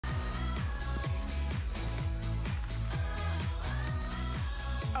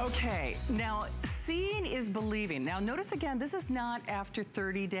Okay, now seeing is believing. Now notice again, this is not after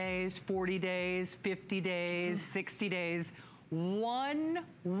 30 days, 40 days, 50 days, 60 days. 1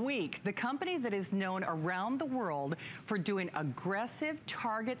 week. The company that is known around the world for doing aggressive,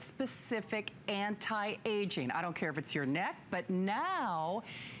 target-specific anti-aging. I don't care if it's your neck, but now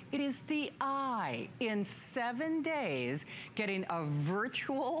it is the eye. In 7 days, getting a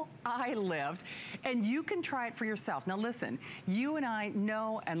virtual eye lift, and you can try it for yourself. Now listen, you and I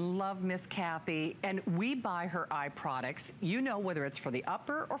know and love Miss Kathy, and we buy her eye products. You know whether it's for the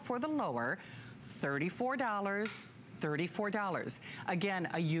upper or for the lower, $34. $34. Again,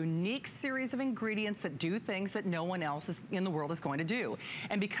 a unique series of ingredients that do things that no one else in the world is going to do.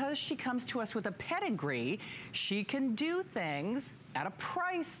 And because she comes to us with a pedigree, she can do things at a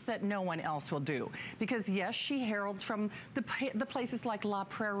price that no one else will do. Because yes, she heralds from the places like La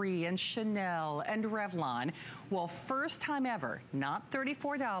Prairie and Chanel and Revlon. Well, first time ever, not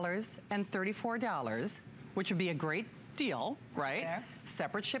 $34 and $34, which would be a great deal, right? Yeah.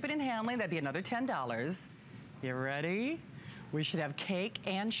 Separate shipping and handling, that'd be another $10. You ready? We should have cake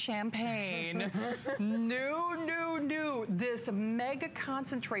and champagne. New. This mega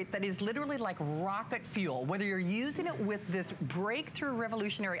concentrate that is literally like rocket fuel, whether you're using it with this breakthrough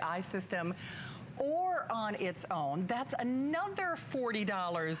revolutionary eye system or on its own, that's another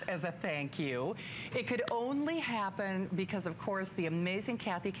 $40 as a thank you. It could only happen because, of course, the amazing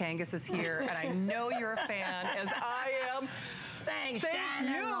Kathy Kangas is here, and I know you're a fan, as I am. Thanks, Thank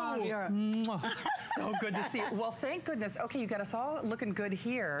Shannon. you. So good to see you. Well, thank goodness. Okay, you got us all looking good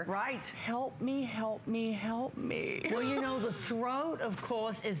here. Right. Help me, help me, help me. Well, you know, the throat, of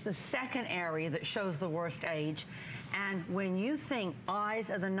course, is the second area that shows the worst age. And when you think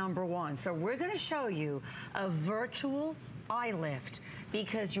eyes are the #1, so we're going to show you a virtual eye lift,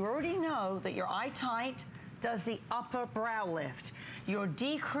 because you already know that your eye tight does the upper brow lift. Your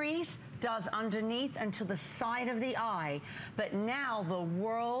decrease does underneath and to the side of the eye. But now the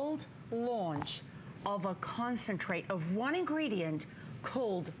world launch of a concentrate of one ingredient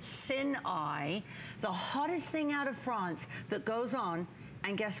called Sin Eye, the hottest thing out of France that goes on.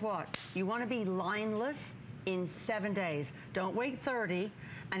 And guess what? You want to be lineless in 7 days. Don't wait 30.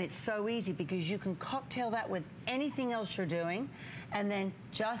 And it's so easy because you can cocktail that with anything else you're doing, and then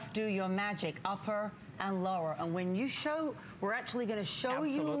just do your magic upper and lower. And when you show, we're actually going to show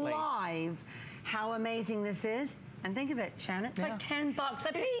you live how amazing this is. And think of it, Shannon, it's like $10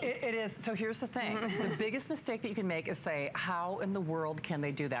 a piece. It is. So here's the thing. The biggest mistake that you can make is say, how in the world can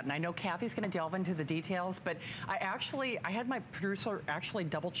they do that? And I know Kathy's going to delve into the details, but I had my producer actually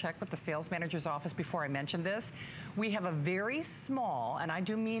double check with the sales manager's office before I mentioned this. We have a very small, and I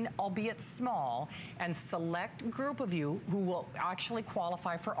do mean albeit small, and select group of you who will actually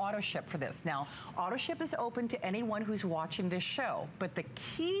qualify for auto ship for this. Now, auto ship is open to anyone who's watching this show, but the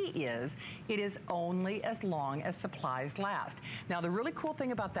key is it is only as long as supplies last. Now, the really cool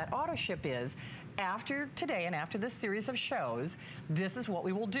thing about that auto ship is after today and after this series of shows, this is what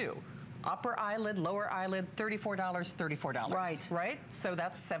we will do. Upper eyelid, lower eyelid, $34, $34. Right? So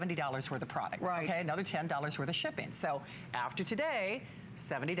that's $70 worth of product. Right. Okay, another $10 worth of shipping. So after today,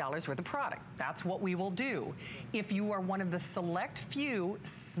 $70 worth of product. That's what we will do. If you are one of the select few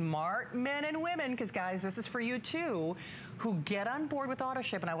smart men and women, because guys, this is for you too, who get on board with auto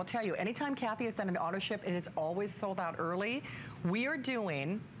ship, and I will tell you, anytime Kathy has done an auto ship, it is always sold out early. We are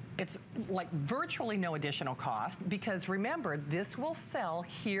doing, it's like virtually no additional cost, because remember, this will sell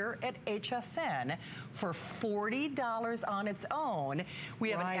here at HSN for $40 on its own.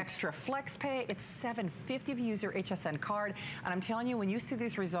 We have an extra flex pay. It's $7.50 if you use your HSN card. And I'm telling you, when you see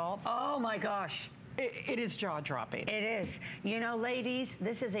these results, oh my gosh. It is jaw-dropping. It is. You know, ladies,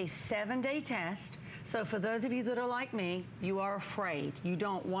 this is a 7-day test. So for those of you that are like me, you are afraid. You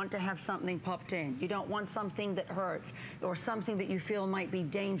don't want to have something popped in. You don't want something that hurts or something that you feel might be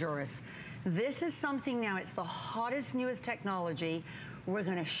dangerous. This is something now, it's the hottest, newest technology. We're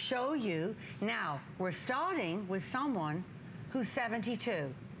going to show you. Now, we're starting with someone who's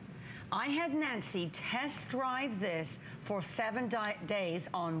 72. I had Nancy test drive this for 7 days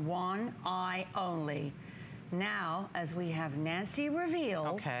on one eye only. Now, as we have Nancy reveal.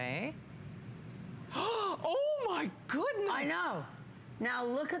 Okay. Oh my goodness. I know. Now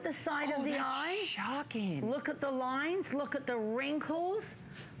look at the side of the eye. Shocking. Look at the lines, look at the wrinkles,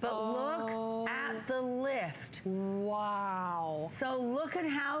 but look at the lift. Wow. So look at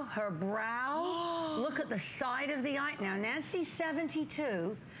how her brow, look at the side of the eye. Now Nancy's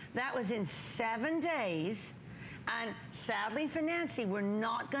 72, that was in 7 days. And sadly for Nancy, we're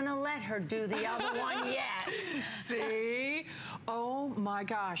not gonna let her do the other one yet. See? Oh my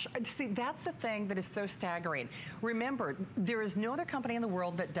gosh. See, that's the thing that is so staggering. Remember, there is no other company in the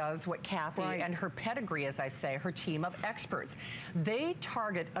world that does what Kathy and her pedigree, as I say, her team of experts. They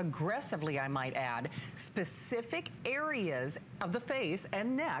target aggressively, I might add, specific areas of the face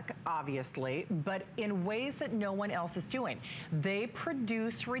and neck, obviously, but in ways that no one else is doing. They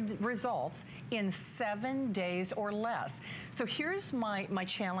produce results in 7 days or less. So here's my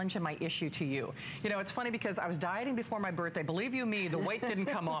challenge and my issue to you. You know, it's funny because I was dieting before my birthday. Believe you me, the weight didn't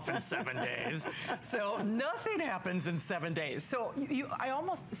come off in 7 days. So nothing happens in 7 days. So I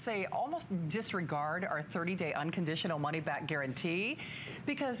almost disregard our 30-day unconditional money-back guarantee,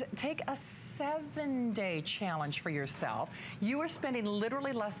 because take a 7-day challenge for yourself. You are spending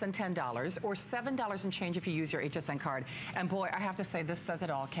literally less than $10 or $7 and change if you use your HSN card. And boy, I have to say, this says it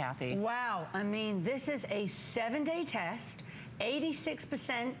all, Kathy. Wow, I mean, this is a 7-day test.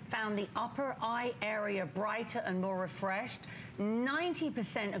 86% found the upper eye area brighter and more refreshed.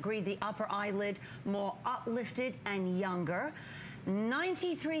 90% agreed the upper eyelid more uplifted and younger.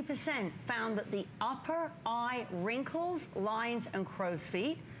 93% found that the upper eye wrinkles, lines, and crow's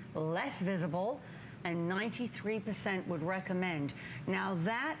feet less visible, and 93% would recommend. Now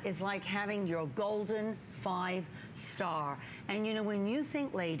that is like having your golden 5-star. And you know, when you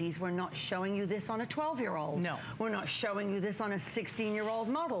think, ladies, we're not showing you this on a 12-year-old. No. We're not showing you this on a 16-year-old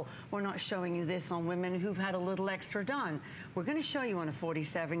model. We're not showing you this on women who've had a little extra done. We're gonna show you on a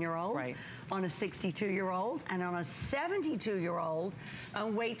 47-year-old, on a 62-year-old, and on a 72-year-old.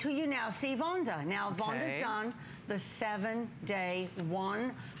 And wait till you now see Vonda. Now Vonda's done the 7-day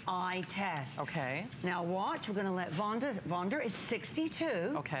one-eye test. Okay. Now watch, we're gonna let Vonda is 62.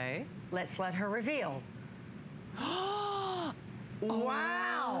 Okay. Let's let her reveal.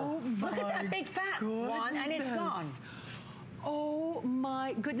 Wow! Look at that big fat one, and it's gone. Oh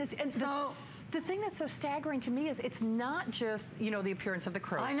my goodness. And so the thing that's so staggering to me is it's not just, you know, the appearance of the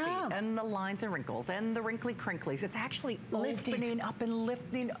crow's feet and the lines and wrinkles and the wrinkly crinklies. It's actually opening up and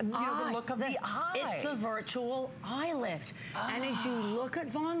lifting, you know, the look of the eye. It's the virtual eye lift. And as you look at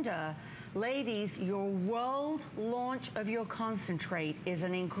Vonda, ladies, your world launch of your concentrate is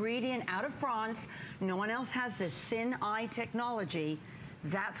an ingredient out of France. No one else has this Sin Eye technology.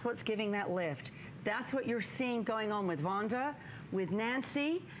 That's what's giving that lift. That's what you're seeing going on with Vonda, with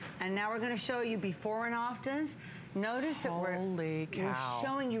Nancy, and now we're going to show you before and afters. Notice that we're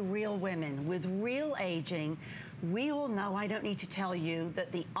showing you real women with real aging. We all know, I don't need to tell you,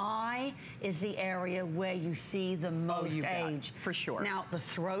 that the eye is the area where you see the most age. For sure. Now, the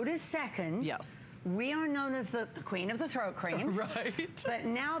throat is second. Yes. We are known as the queen of the throat creams. Right. But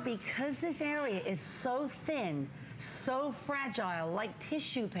now, because this area is so thin, so fragile, like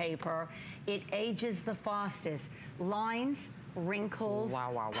tissue paper, it ages the fastest. Lines, wrinkles,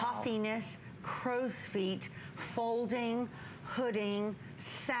 puffiness, crow's feet, folding, hooding,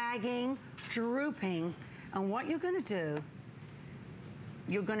 sagging, drooping. And what you're going to do,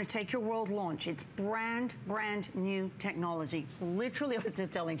 you're going to take your world launch. It's brand new technology. Literally, I was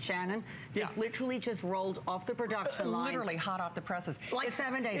just telling Shannon, this literally just rolled off the production line. Literally hot off the presses. Like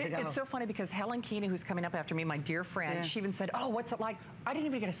 7 days ago. It's so funny because Helen Keeney, who's coming up after me, my dear friend, she even said, oh, what's it like? I didn't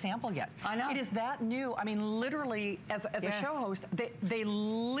even get a sample yet. I know. It is that new. I mean, literally, as a show host, they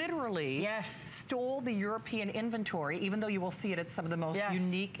literally stole the European inventory, even though you will see it at some of the most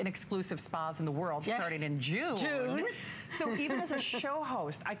unique and exclusive spas in the world, starting in June. So even as a show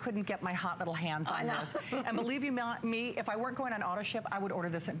host, I couldn't get my hot little hands on this. And believe you me, if I weren't going on auto ship, I would order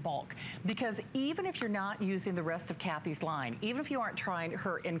this in bulk. Because even if you're not using the rest of Kathy's line, even if you aren't trying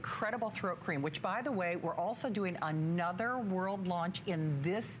her incredible throat cream, which by the way, we're also doing another world launch in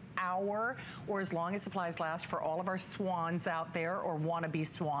this hour, or as long as supplies last, for all of our swans out there, or wannabe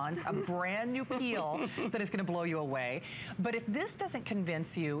swans, a brand new peel that is gonna blow you away. But if this doesn't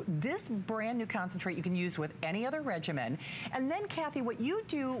convince you, this brand new concentrate you can use with any other regimen. And then, Kathy, what you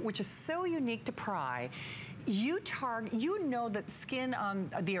do, which is so unique to PRAI, you know that skin on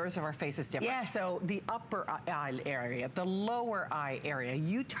the areas of our face is different. Yes. So the upper eye area, the lower eye area,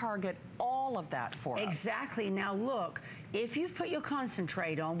 you target all of that for us. Exactly. Now look, if you've put your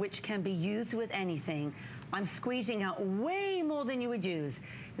concentrate on, which can be used with anything, I'm squeezing out way more than you would use.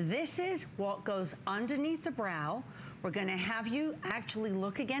 This is what goes underneath the brow. We're gonna have you actually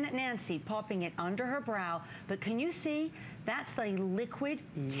look again at Nancy, popping it under her brow. But can you see, that's the liquid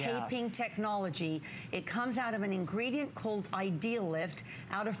taping technology. It comes out of an ingredient called Ideal Lift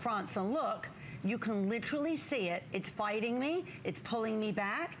out of France. And look, you can literally see it. It's fighting me, it's pulling me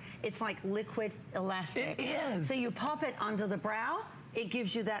back. It's like liquid elastic. It is. So you pop it under the brow, it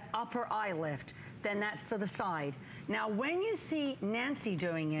gives you that upper eye lift. Then that's to the side. Now, when you see Nancy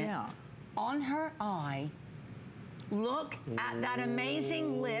doing it, on her eye, look at that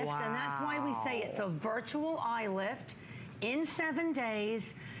amazing lift, and that's why we say it's a virtual eye lift. In 7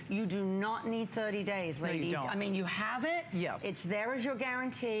 days, you do not need 30 days, ladies. No, you don't. I mean, you have it. Yes. It's there as your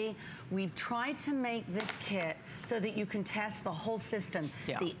guarantee. We've tried to make this kit so that you can test the whole system.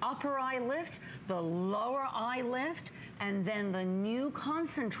 Yeah. The upper eye lift, the lower eye lift, and then the new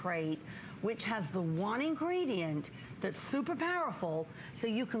concentrate, which has the one ingredient that's super powerful, so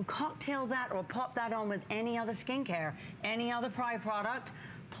you can cocktail that or pop that on with any other skincare, any other PRAI product.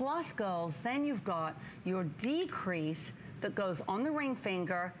 Plus, girls, then you've got your decrease that goes on the ring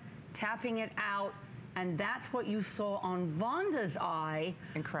finger, tapping it out, and that's what you saw on Vonda's eye.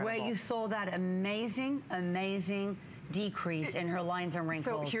 Incredible. Where you saw that amazing, amazing decrease in her lines and wrinkles.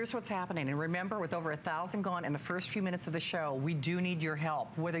 So here's what's happening, and remember, with over 1,000 gone in the first few minutes of the show, we do need your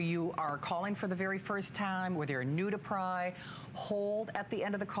help. Whether you are calling for the very first time, whether you're new to PRAI, hold at the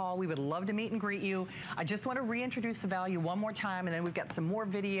end of the call. We would love to meet and greet you. I just want to reintroduce the value one more time, and then we've got some more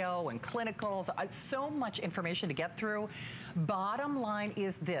video and clinicals. So much information to get through. Bottom line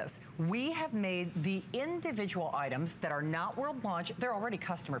is this: we have made the individual items that are not world launch, they're already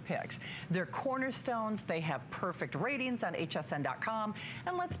customer picks. They're cornerstones, they have perfect ratings on hsn.com.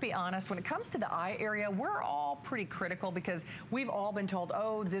 And let's be honest, when it comes to the eye area, we're all pretty critical because we've all been told,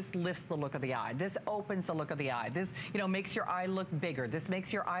 oh, this lifts the look of the eye. This opens the look of the eye. This, makes your eye look bigger. This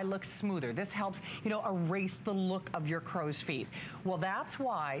makes your eye look smoother. This helps, erase the look of your crow's feet. Well, that's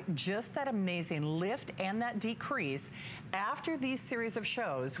why just that amazing lift and that decrease after these series of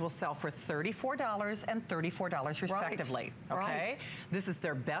shows will sell for $34 and $34 respectively. Right. Okay? Right. This is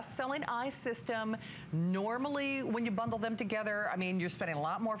their best-selling eye system. Normally, when you bundle them together, I mean, you're spending a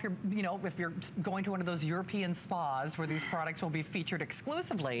lot more if you're going to one of those European spas where these products will be featured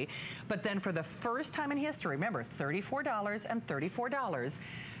exclusively. But then for the first time in history, remember, $34 and $34.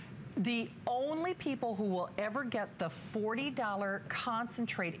 The only people who will ever get the $40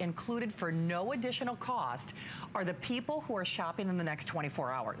 concentrate included for no additional cost are the people who are shopping in the next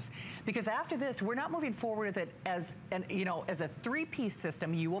 24 hours. Because after this, we're not moving forward with it as a three-piece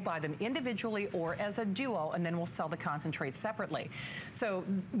system. You will buy them individually or as a duo, and then we'll sell the concentrate separately. So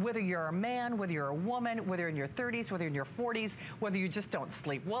whether you're a man, whether you're a woman, whether you're in your 30s, whether you're in your 40s, whether you just don't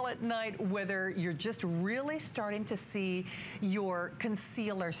sleep well at night, whether you're just really starting to see your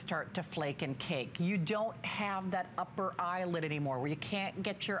concealer start to flake and cake. You don't have that upper eyelid anymore where you can't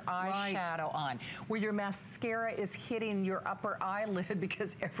get your eyeshadow on, where your mascara is hitting your upper eyelid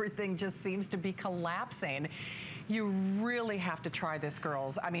because everything just seems to be collapsing. You really have to try this,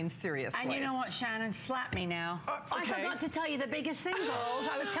 girls. I mean, seriously. And you know what, Shannon? Slap me now. Okay. I forgot to tell you the biggest thing, girls.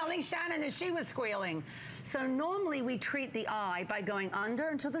 I was telling Shannon and she was squealing. So normally we treat the eye by going under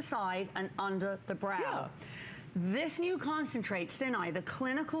and to the side and under the brow. Yeah. This new concentrate, Sinai, the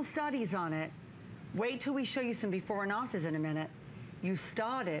clinical studies on it, wait till we show you some before and afters in a minute. You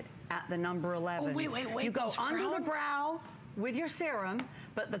start it at the number 11. Oh, wait. You go under the brow with your serum,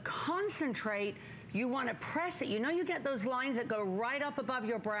 but the concentrate, you want to press it. You get those lines that go right up above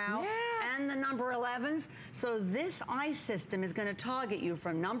your brow and the number 11s. So this eye system is going to target you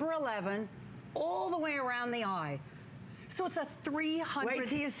from number 11 all the way around the eye. So it's a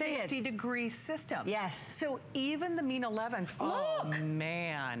 360-degree system. Yes. So even the mean 11s, oh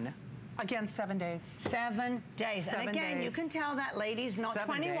man. Again, 7 days. 7 days. 7 and again, days. you can tell that lady's not 7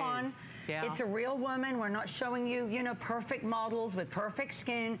 21. days. Yeah. It's a real woman. We're not showing you, perfect models with perfect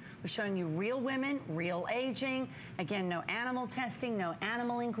skin. We're showing you real women, real aging. Again, no animal testing, no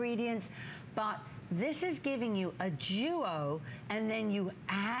animal ingredients. But this is giving you a duo, and then you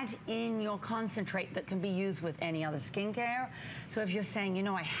add in your concentrate that can be used with any other skincare. So if you're saying,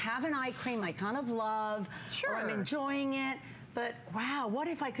 I have an eye cream I kind of love, or I'm enjoying it, but wow, what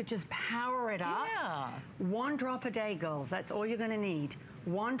if I could just power it up? Yeah. 1 drop a day, girls. That's all you're going to need.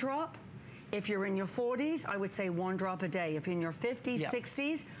 1 drop. If you're in your 40s, I would say 1 drop a day. If you're in your 50s,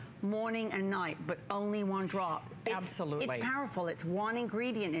 60s, morning and night, but only 1 drop. Absolutely. It's powerful. It's one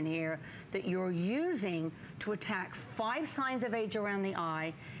ingredient in here that you're using to attack 5 signs of age around the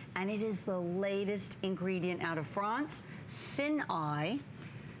eye, and it is the latest ingredient out of France, Sinai.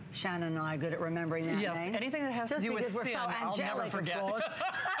 Shannon and I are good at remembering that name. Yes, anything that has to do with sin, so I'll never forget. Of course.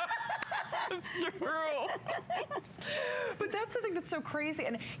 It's true. But that's the thing that's so crazy.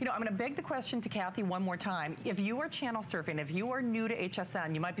 And, you know, I'm going to beg the question to Kathy one more time. If you are channel surfing, if you are new to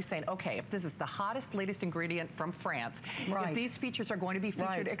HSN, you might be saying, okay, if this is the hottest, latest ingredient from France, if these features are going to be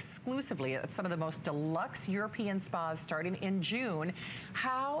featured exclusively at some of the most deluxe European spas starting in June,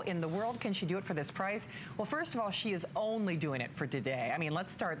 how in the world can she do it for this price? Well, first of all, she is only doing it for today. I mean,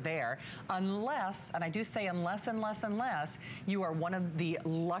 let's start there. Unless, and I do say unless, you are one of the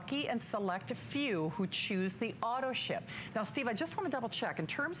lucky and select few who choose the auto ship. Now, Steve, I just want to double check. In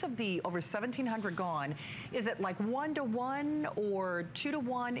terms of the over 1,700 gone, is it like 1-to-1 or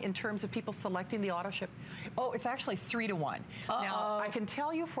 2-to-1 in terms of people selecting the auto ship? Oh, it's actually 3-to-1. Now, I can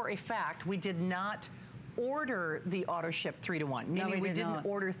tell you for a fact, we did not order the auto ship 3-to-1. Meaning we didn't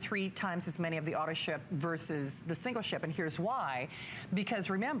order 3 times as many of the auto ship versus the single ship. And here's why. Because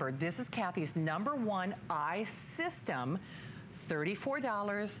remember, this is Kathy's #1 eye system.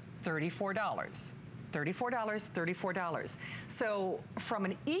 $34, $34. $34, $34. So from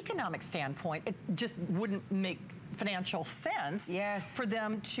an economic standpoint, it just wouldn't make financial sense for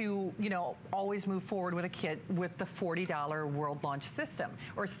them to, you know, always move forward with a kit with the $40 world launch system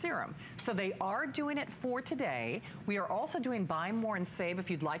or serum. So they are doing it for today. We are also doing buy more and save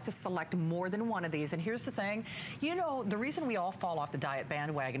if you'd like to select more than one of these. And here's the thing, you know, the reason we all fall off the diet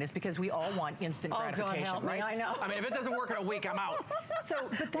bandwagon is because we all want instant gratification, God help me, right? I know. I mean, if it doesn't work in a week, I'm out. So,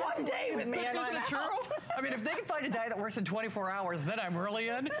 but that's one day with me and I'm true. I mean, if they can find a diet that works in 24 hours, then I'm really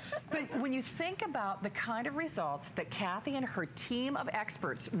in. But when you think about the kind of results that Kathy and her team of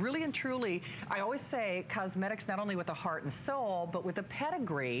experts, really and truly, I always say cosmetics not only with a heart and soul, but with a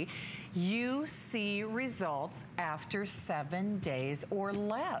pedigree, you see results after 7 days or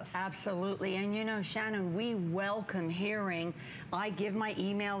less. Absolutely. And you know, Shannon, we welcome hearing. I give my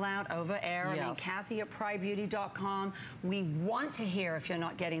email out over air. I mean, Kathy@PRAIBeauty.com. We want to hear if you're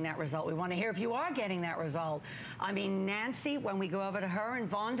not getting that result. We want to hear if you are getting that result. I mean, Nancy, when we go over to her and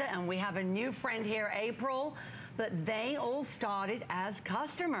Vonda, and we have a new friend here, April, but they all started as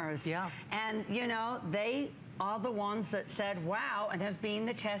customers. And, you know, they are the ones that said, wow, and have been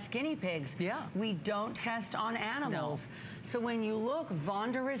the test guinea pigs. We don't test on animals. So when you look,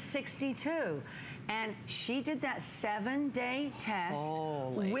 Vonda is 62. And she did that 7-day test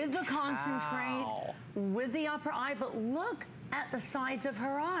with the concentrate, with the upper eye, but look at the sides of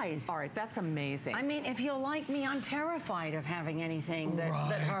her eyes. All right, that's amazing. I mean, if you're like me, I'm terrified of having anything that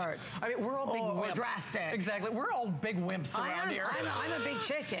hurts. I mean, we're all big wimps. Or drastic. Exactly, we're all big wimps around here. I'm a big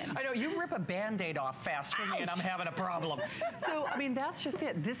chicken. I know, you rip a Band-Aid off fast for me and I'm having a problem. So, I mean, that's just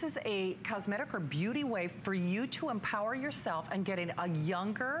it. This is a cosmetic or beauty way for you to empower yourself and getting a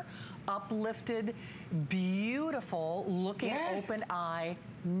younger, uplifted, beautiful looking open eye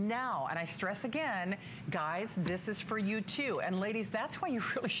now. And I stress again, guys, this is for you too. And ladies, that's why you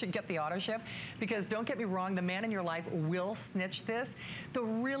really should get the auto ship, because don't get me wrong, the man in your life will snitch this. The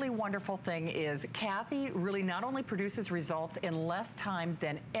really wonderful thing is Kathy really not only produces results in less time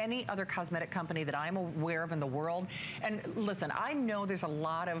than any other cosmetic company that I'm aware of in the world. And listen, I know there's a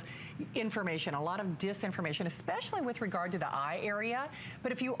lot of information, a lot of disinformation, especially with regard to the eye area.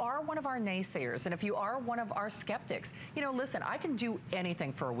 But if you are one of our naysayers and if you are one of our skeptics, you know, listen, I can do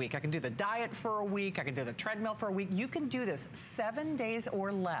anything for a week. I can do the diet for a week. I can do the treadmill for a week. You can do this 7 days or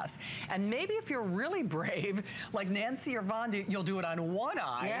less. And maybe if you're really brave, like Nancy or Vonda, you'll do it on one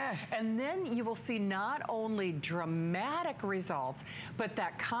eye. And then you will see not only dramatic results, but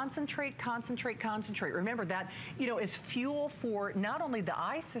that concentrate. Remember that, you know, is fuel for not only the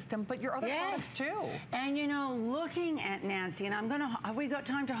eye system, but your other products too. And you know, looking at Nancy, and I'm gonna, have we got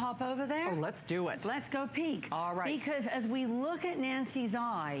time to hop over there? Oh, let's do it. Let's go peek. All right. Because as we look at Nancy's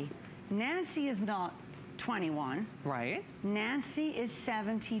eye, Nancy is not 21. Right. Nancy is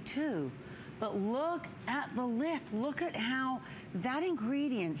 72. But look at the lift. Look at how that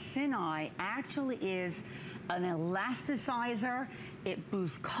ingredient, Sin-Eye, actually is an elasticizer. It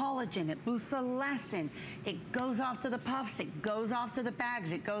boosts collagen, it boosts elastin. It goes off to the puffs, it goes off to the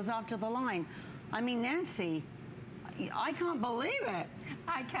bags, it goes off to the line. I mean, Nancy, I can't believe it.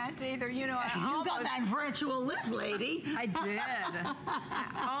 I can't either. You know, you got that virtual lift, lady. I did.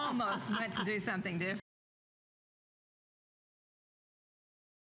 I almost went to do something different.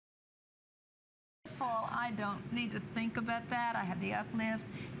 I don't need to think about that. I had the uplift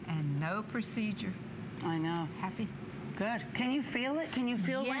and no procedure. I know. Happy? Good. Can you feel it? Can you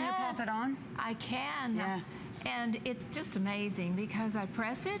feel when you pop it on? I can. Yeah. And it's just amazing because I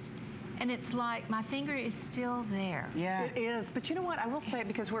press it and it's like my finger is still there. Yeah. It is, but you know what? I will say,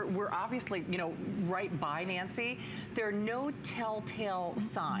 because we're obviously, you know, right by Nancy, there are no telltale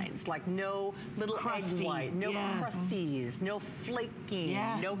signs, like no little Crusty. egg white, no crusties, no flaking,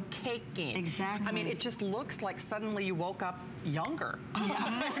 no caking. Exactly. I mean, it just looks like suddenly you woke up younger.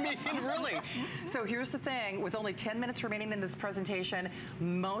 I mean, really. So here's the thing, with only 10 minutes remaining in this presentation,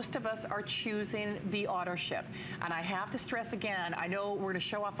 most of us are choosing the auto ship. And I have to stress again, I know we're gonna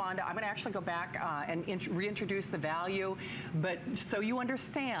show off Onda. I'm gonna actually go back and reintroduce the value, but so you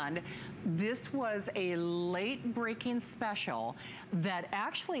understand, this was a late breaking special that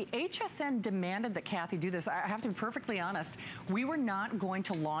actually HSN demanded that Kathy do this. I have to be perfectly honest, we were not going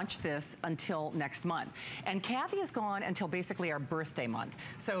to launch this until next month. And Kathy is gone until basically our birthday month.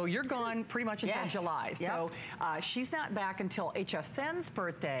 So you're gone pretty much until July. So she's not back until HSN's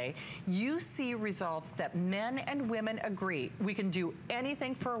birthday. You see results that men and women agree. We can do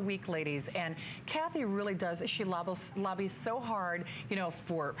anything for a week, ladies. And Kathy really does, she lobbies so hard, you know,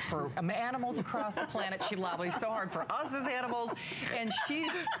 for animals across the planet. She lobbies so hard for us as animals. And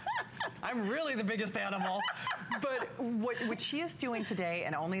I'm really the biggest animal. But what she is doing today,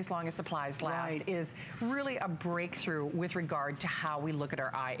 and only as long as supplies last, is really a breakthrough with regard to how we look at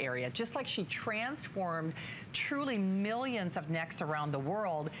our eye area. Just like she transformed truly millions of necks around the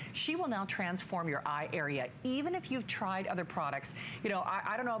world, she will now transform your eye area. Even if you've tried other products, you know,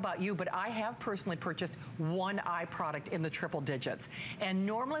 I don't know about you, but I have personally purchased one eye product in the triple digits. And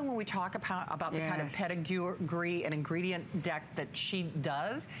normally when we talk about the kind of pedigree and ingredient deck that she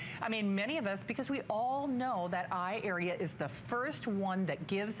does, I mean, many of us, because we all know that eye area is the first one that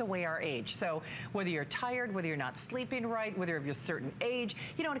gives away our age. So whether you're tired, whether you're not sleeping right, whether you're of a certain age,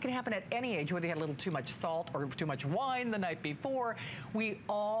 you know, it can happen at any age, whether you had a little too much salt or too much wine the night before. We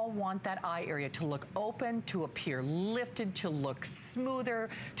all want that eye area to look open, to appear lifted, to look smoother,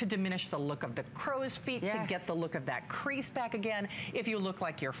 to diminish the look of the crow's feet, to get the look of that crease back again. If you look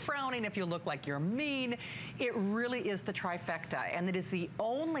like you're frowning, if you look like you're mean, it really is the trifecta. And it is the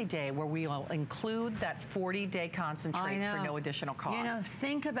only day where we will include that 40-day concentrate for no additional cost. You know,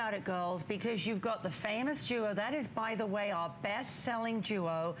 think about it, girls, because you've got the famous duo. That is, by the way, our best-selling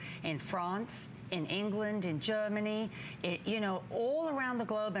duo in France, in England, in Germany, you know, all around the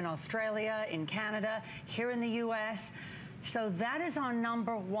globe, in Australia, in Canada, here in the US. So that is our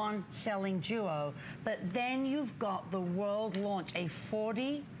 #1 selling duo. But then you've got the world launch, a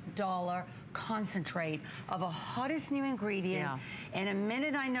 $40 concentrate of a hottest new ingredient. In a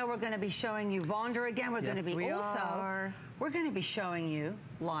minute, I know we're going to be showing you Vonda again. We're going to be we're going to be showing you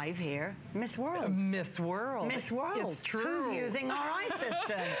live here Miss World. Miss World. Miss World. It's true. Who's using our eye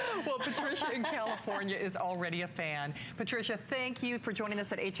system? Well, Patricia in California is already a fan. Patricia, thank you for joining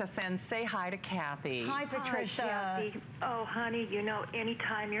us at HSN. Say hi to Kathy. Hi, Patricia. Hi, Kathy. Oh, honey, you know,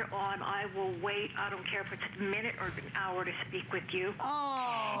 anytime you're on, I will wait. I don't care if it's a minute or an hour to speak with you.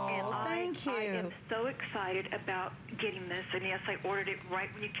 Oh, thank you. I am so excited about getting this. And yes, I ordered it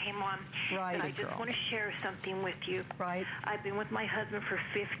right when you came on. Right. And I just want to share something with you. Right. I've been with my husband for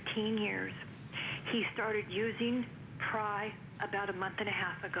 15 years. He started using PRAI about a month and a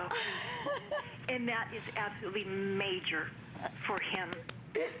half ago. And that is absolutely major for him.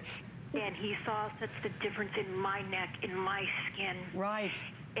 And he saw such the difference in my neck, in my skin. Right.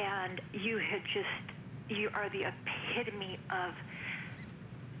 And you are the epitome of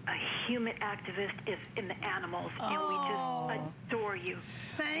a human activist in the animals, and we just adore you.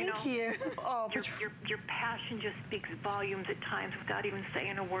 Thank you. Oh, your passion just speaks volumes at times without even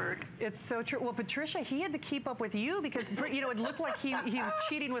saying a word. It's so true. Well, Patricia, he had to keep up with you because, you know, it looked like he was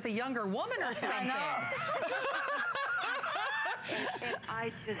cheating with a younger woman or something. And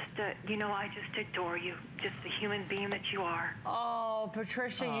I just, you know, I just adore you, just the human being that you are. Oh,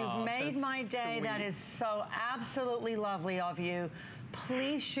 Patricia, you've made my day. Sweet. That is so absolutely lovely of you.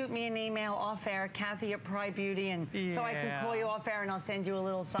 Please shoot me an email off air, Kathy at PRAI Beauty, and so I can call you off air and I'll send you a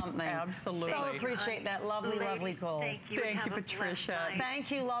little something. Absolutely. So appreciate that lovely, lovely call. Thank you. Thank you, Patricia.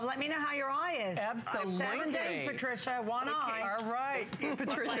 Thank you, love. Let me know how your eye is. Absolutely. 7 days, Patricia, one eye. All right.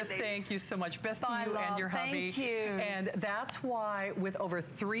 Patricia, thank you so much. Best to you and your hubby. Thank you. And that's why with over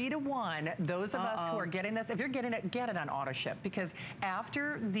 3 to 1, those of us who are getting this, if you're getting it, get it on auto ship, because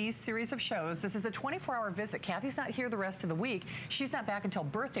after these series of shows, this is a 24-hour visit. Kathy's not here the rest of the week. She's not not back until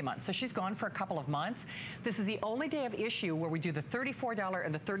birthday month, so she's gone for a couple of months. This is the only day of issue where we do the $34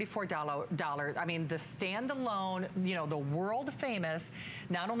 and the $34, I mean, the standalone, you know, the world famous,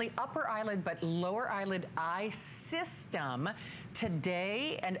 not only upper eyelid, but lower eyelid eye system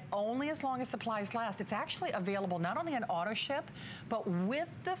today, and only as long as supplies last. It's actually available not only on auto ship, but with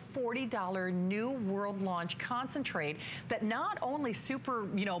the $40 new world launch concentrate that not only super,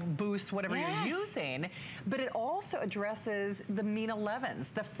 you know, boosts whatever you're using, but it also addresses the mean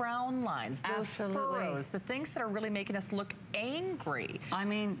 11s, the frown lines, those furrows, the things that are really making us look angry. I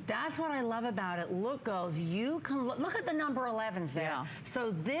mean, that's what I love about it. Look, girls, you can look at the number 11s there. Yeah.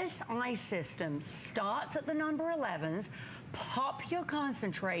 So this eye system starts at the number 11s, pop your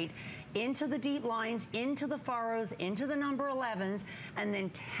concentrate into the deep lines, into the furrows, into the number 11s, and then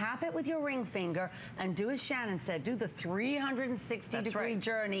tap it with your ring finger and do as Shannon said, do the 360-degree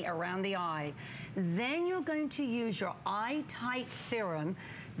journey around the eye. Then you're going to use your eye tight serum.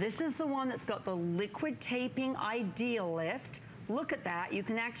 This is the one that's got the liquid taping Ideal Lift. Look at that, you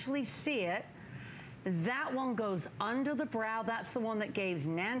can actually see it. That one goes under the brow. That's the one that gave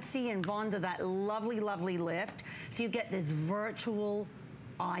Nancy and Vonda that lovely, lovely lift. So you get this virtual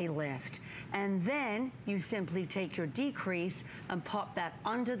eye lift. And then you simply take your decrease and pop that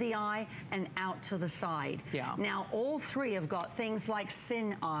under the eye and out to the side. Yeah. Now, all three have got things like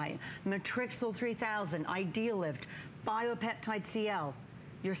Sin Eye, Matrixyl 3000, Ideal Lift, Biopeptide CL.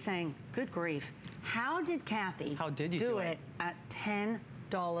 You're saying, good grief, how did Kathy do it at $10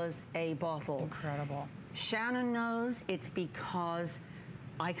 a bottle? Incredible. Shannon knows it's because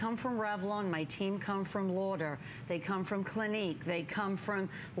I come from Revlon, my team come from Lauder, they come from Clinique, they come from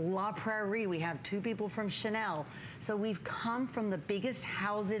La Prairie, we have 2 people from Chanel. So we've come from the biggest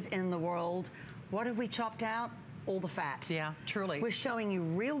houses in the world. What have we chopped out? All the fat. Yeah, truly. We're showing you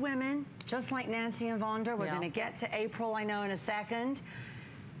real women, just like Nancy and Vonda. We're gonna get to April, I know, in a second.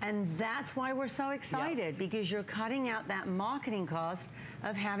 And that's why we're so excited, because you're cutting out that marketing cost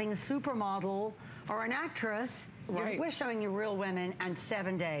of having a supermodel or an actress. We're showing you real women and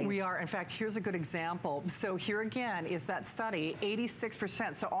 7 days. We are. In fact, here's a good example. So here again is that study,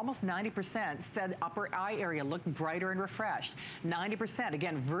 86%, so almost 90% said upper eye area looked brighter and refreshed. 90%,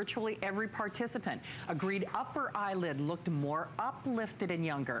 again, virtually every participant agreed upper eyelid looked more uplifted and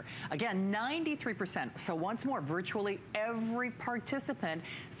younger. Again, 93%. So once more, virtually every participant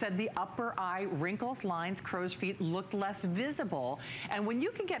said the upper eye wrinkles, lines, crow's feet looked less visible. And when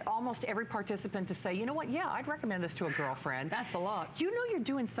you can get almost every participant to say, you know what, yeah, I'd recommend this to a girlfriend. That's a lot. You know you're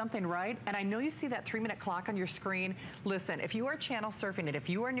doing something right, and I know you see that 3-minute clock on your screen. Listen, if you are channel surfing it, if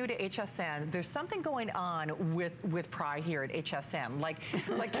you are new to HSN, there's something going on with PRAI here at HSN. Like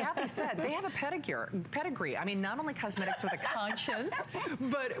Kathy said, they have a pedigree. I mean, not only cosmetics with a conscience,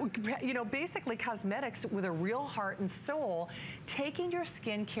 but you know, basically cosmetics with a real heart and soul, taking your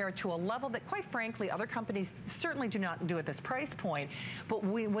skincare to a level that, quite frankly, other companies certainly do not do at this price point. But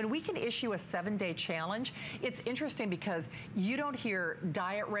when we can issue a 7-day challenge, it's interesting because you don't hear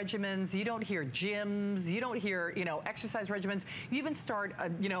diet regimens, you don't hear gyms, you don't hear, you know, exercise regimens. You even start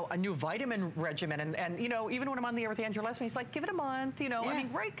a new vitamin regimen, and you know, even when I'm on the air with Andrew Lessman, he's like, give it a month, you know. I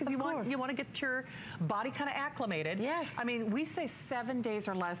mean, right, because you want to get your body kind of acclimated. Yes. I mean, we say 7 days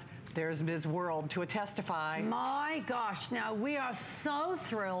or less. There's Ms. World to testify. My gosh, now we are so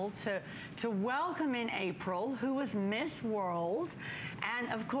thrilled to welcome in April, who was Miss World,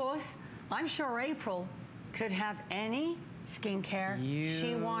 and of course, I'm sure April could have any skincare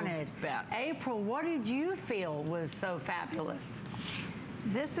she wanted. Bet. April, what did you feel was so fabulous?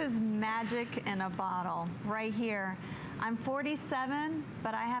 This is magic in a bottle right here. I'm 47,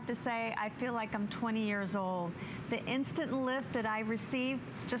 but I have to say I feel like I'm 20 years old. The instant lift that I received,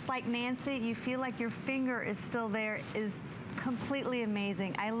 just like Nancy, you feel like your finger is still there, is completely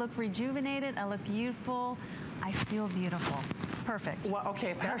amazing. I look rejuvenated, I look beautiful, I feel beautiful. It's perfect. Well,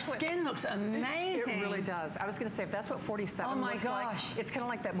 okay, if her skin looks amazing. It really does. I was going to say, if that's what 47 looks like, it's kind of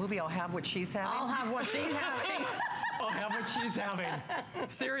like that movie, I'll Have What She's Having. I'll have what she's having. I'll have what she's having.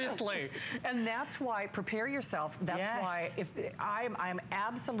 Seriously. And that's why, prepare yourself. That's why I'm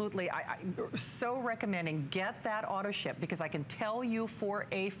absolutely, I so recommending get that auto ship, because I can tell you for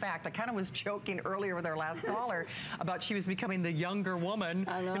a fact, I kind of was joking earlier with our last caller about she was becoming the younger woman,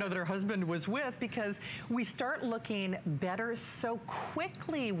 you know, that her husband was with, because we start looking better so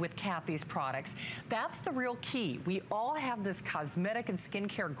quickly with Kathy's products. That's the real key. We all have this cosmetic and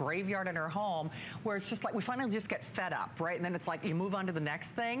skincare graveyard in our home where it's just like we finally just get fed up. wrap, right? And then it's like you move on to the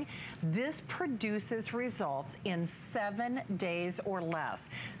next thing. This produces results in 7 days or less.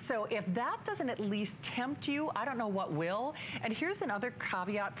 So if that doesn't at least tempt you, I don't know what will. And here's another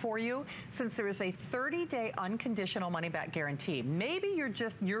caveat for you. Since there is a 30-day unconditional money-back guarantee, maybe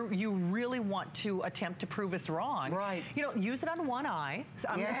you really want to attempt to prove us wrong. Right. You know, use it on one eye.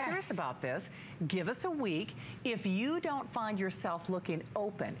 I'm serious about this. Give us a week. If you don't find yourself looking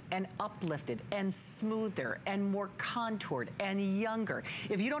open and uplifted and smoother and more contoured and younger,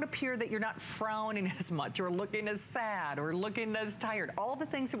 if you don't appear that you're not frowning as much or looking as sad or looking as tired, all the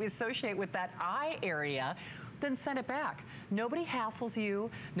things that we associate with that eye area, then send it back. Nobody hassles you.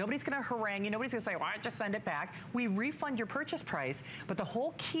 Nobody's gonna harangue you. Nobody's gonna say, well, just send it back. We refund your purchase price, but the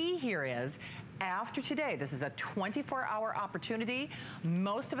whole key here is, after today, this is a 24-hour opportunity.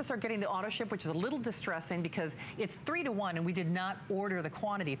 Most of us are getting the auto ship, which is a little distressing because it's 3 to 1 and we did not order the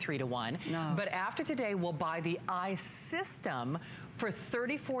quantity 3 to 1. No. But after today, we'll buy the eye system for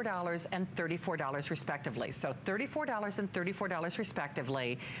 $34 and $34 respectively. So $34 and $34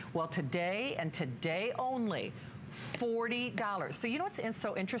 respectively. Well, today and today only, $40. So you know what's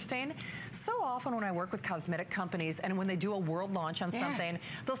so interesting? So often when I work with cosmetic companies and when they do a world launch on something,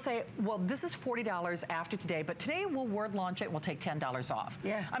 they'll say, well, this is $40 after today, but today we'll world launch it and we'll take $10 off.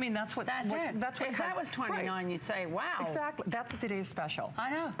 Yeah. I mean, that's what it. That's what if that was $29, you'd say, wow. Exactly. That's today's special. I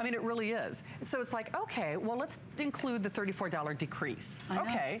know. I mean, it really is. So it's like, okay, well, let's include the $34 decrease. I know.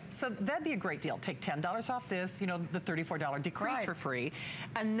 Okay, so that'd be a great deal. Take $10 off this, you know, the $34 decrease for free.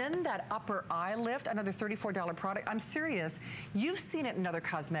 And then that upper eye lift, another $34 product. I'm serious. You've seen it in other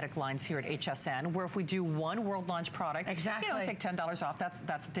cosmetic lines here at HSN, where if we do one world launch product, you know, take $10 off.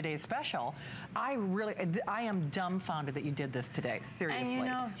 That's today's special. I am dumbfounded that you did this today. Seriously. And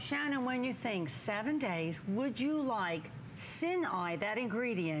you know, Shannon, when you think 7 days, would you like Sin Eye, that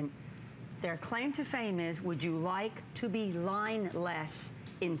ingredient? Their claim to fame is, would you like to be line-less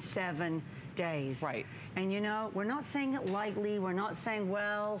in 7 days? Right. And you know, we're not saying it lightly. We're not saying,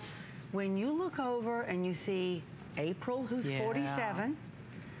 well, when you look over and you see April, who's 47.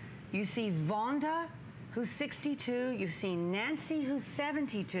 You see Vonda, who's 62. You see Nancy, who's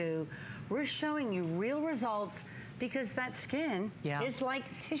 72. We're showing you real results because that skin is like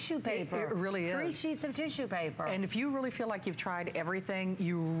tissue paper. It really is. 3 sheets of tissue paper. And if you really feel like you've tried everything,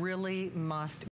 you really must